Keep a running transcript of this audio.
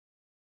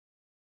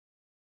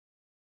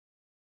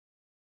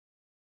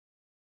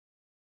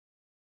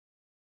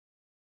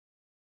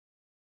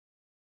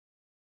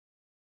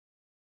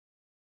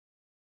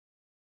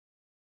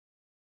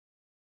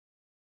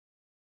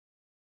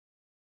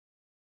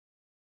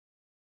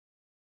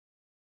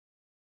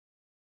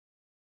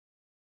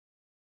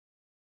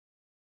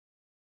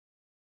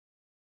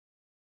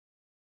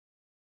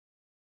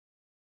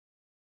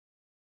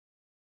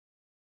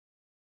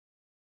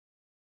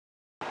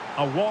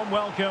A warm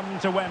welcome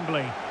to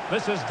Wembley.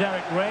 This is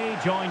Derek Ray,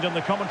 joined in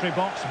the commentary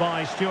box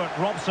by Stuart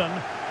Robson,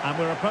 and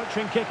we're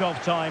approaching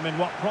kick-off time in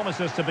what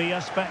promises to be a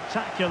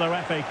spectacular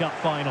FA Cup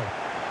final.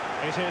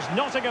 It is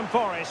Nottingham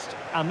Forest,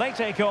 and they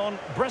take on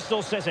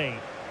Bristol City.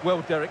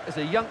 Well, Derek, as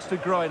a youngster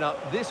growing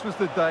up, this was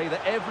the day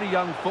that every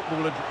young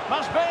footballer...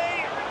 Must be!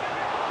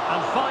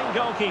 And fine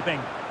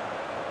goalkeeping.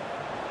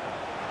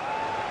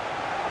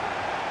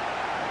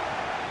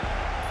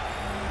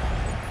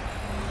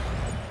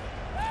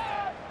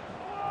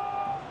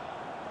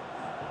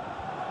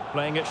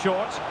 Playing it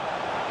short.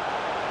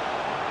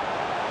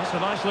 It's a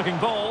nice-looking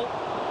ball.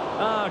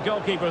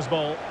 Goalkeeper's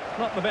ball.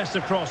 Not the best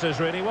of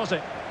crosses, really, was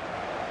it?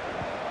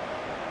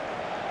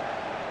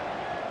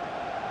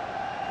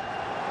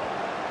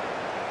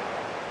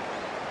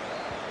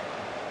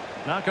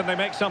 Now can they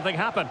make something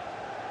happen?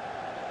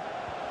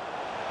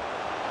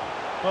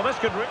 Well, this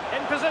could...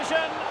 in position!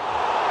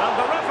 And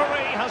the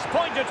referee has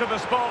pointed to the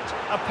spot.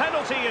 A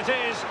penalty it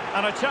is,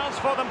 and a chance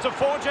for them to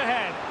forge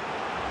ahead.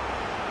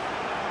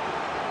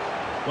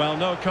 Well,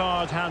 no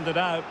card handed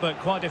out, but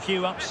quite a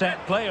few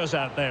upset players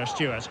out there,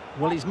 Stuart.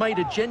 Well, he's made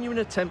a genuine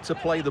attempt to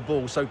play the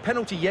ball, so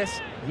penalty, yes,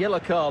 yellow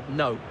card,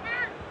 no.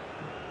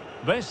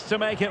 This to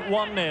make it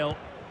 1-0.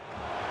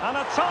 And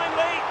a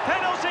timely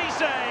penalty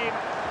save.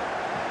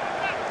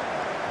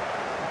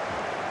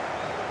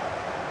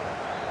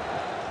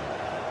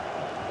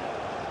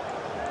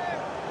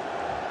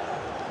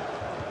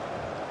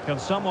 Can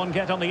someone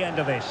get on the end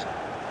of this?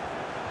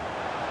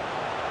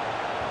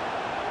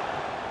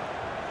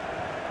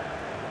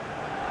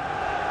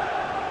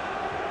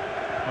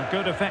 A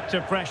good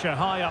effective pressure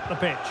high up the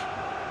pitch.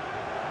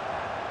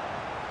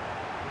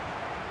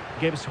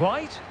 Gibbs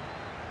White.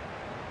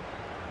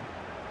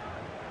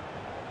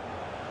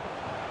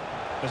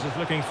 This is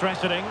looking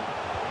threatening.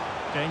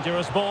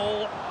 Dangerous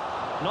ball.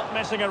 Not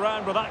messing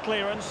around with that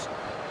clearance.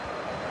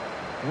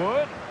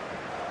 Wood.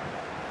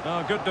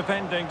 Oh, good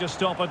defending to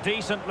stop a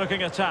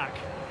decent-looking attack.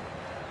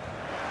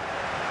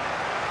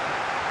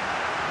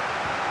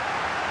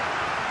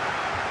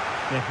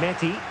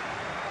 Mehmeti.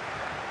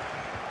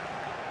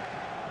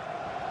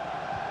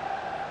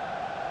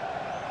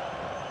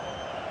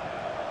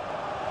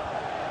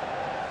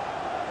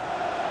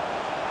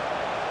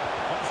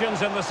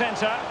 Options in the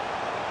centre.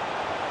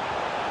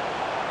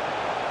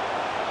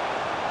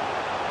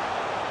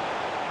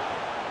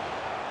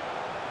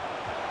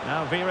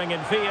 Now veering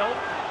in field.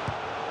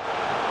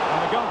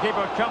 And the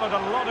goalkeeper covered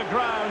a lot of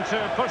ground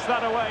to push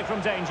that away from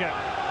danger.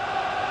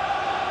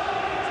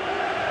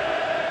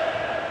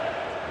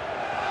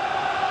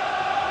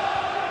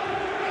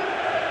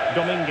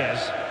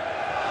 Dominguez.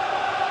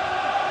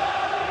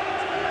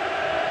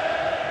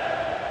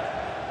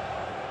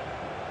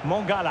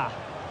 Mongala.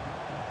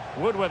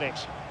 Wood with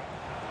it.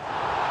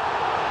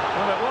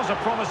 Well, it was a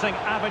promising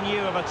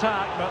avenue of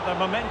attack, but the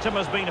momentum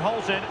has been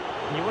halted.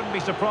 You wouldn't be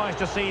surprised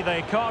to see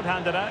the card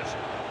handed out.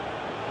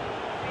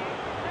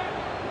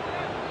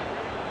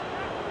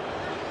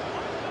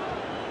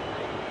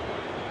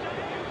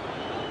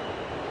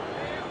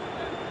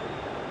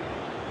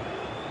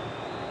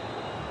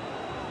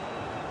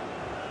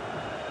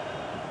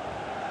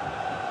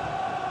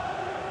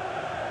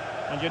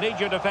 And you need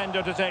your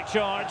defender to take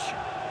charge.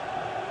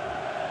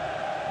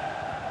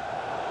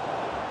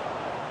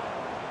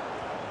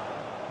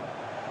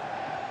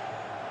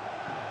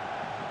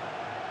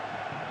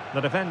 The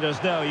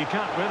defenders know you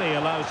can't really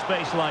allow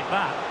space like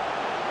that.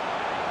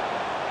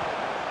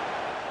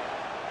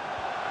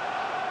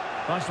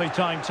 Nicely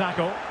timed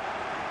tackle.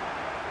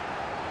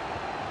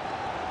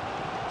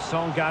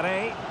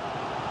 Sangare.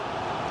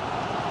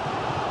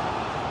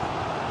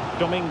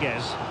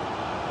 Dominguez.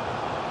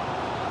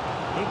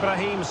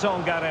 Ibrahim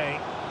Sangare.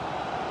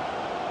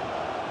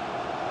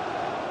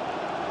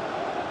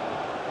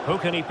 Who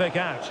can he pick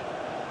out?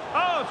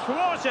 Oh,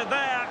 thwarted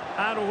there.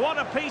 And what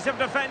a piece of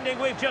defending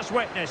we've just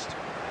witnessed.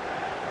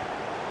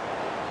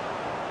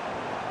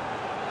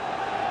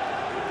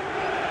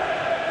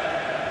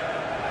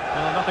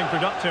 Well, nothing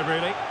productive,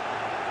 really.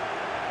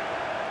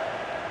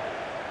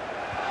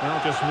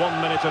 Well, just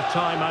 1 minute of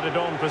time added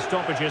on for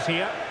stoppages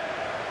here.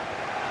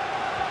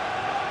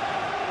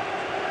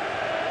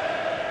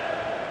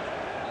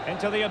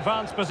 Into the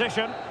advanced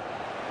position.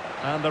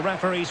 And the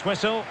referee's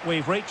whistle.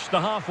 We've reached the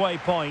halfway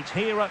point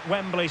here at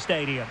Wembley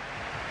Stadium.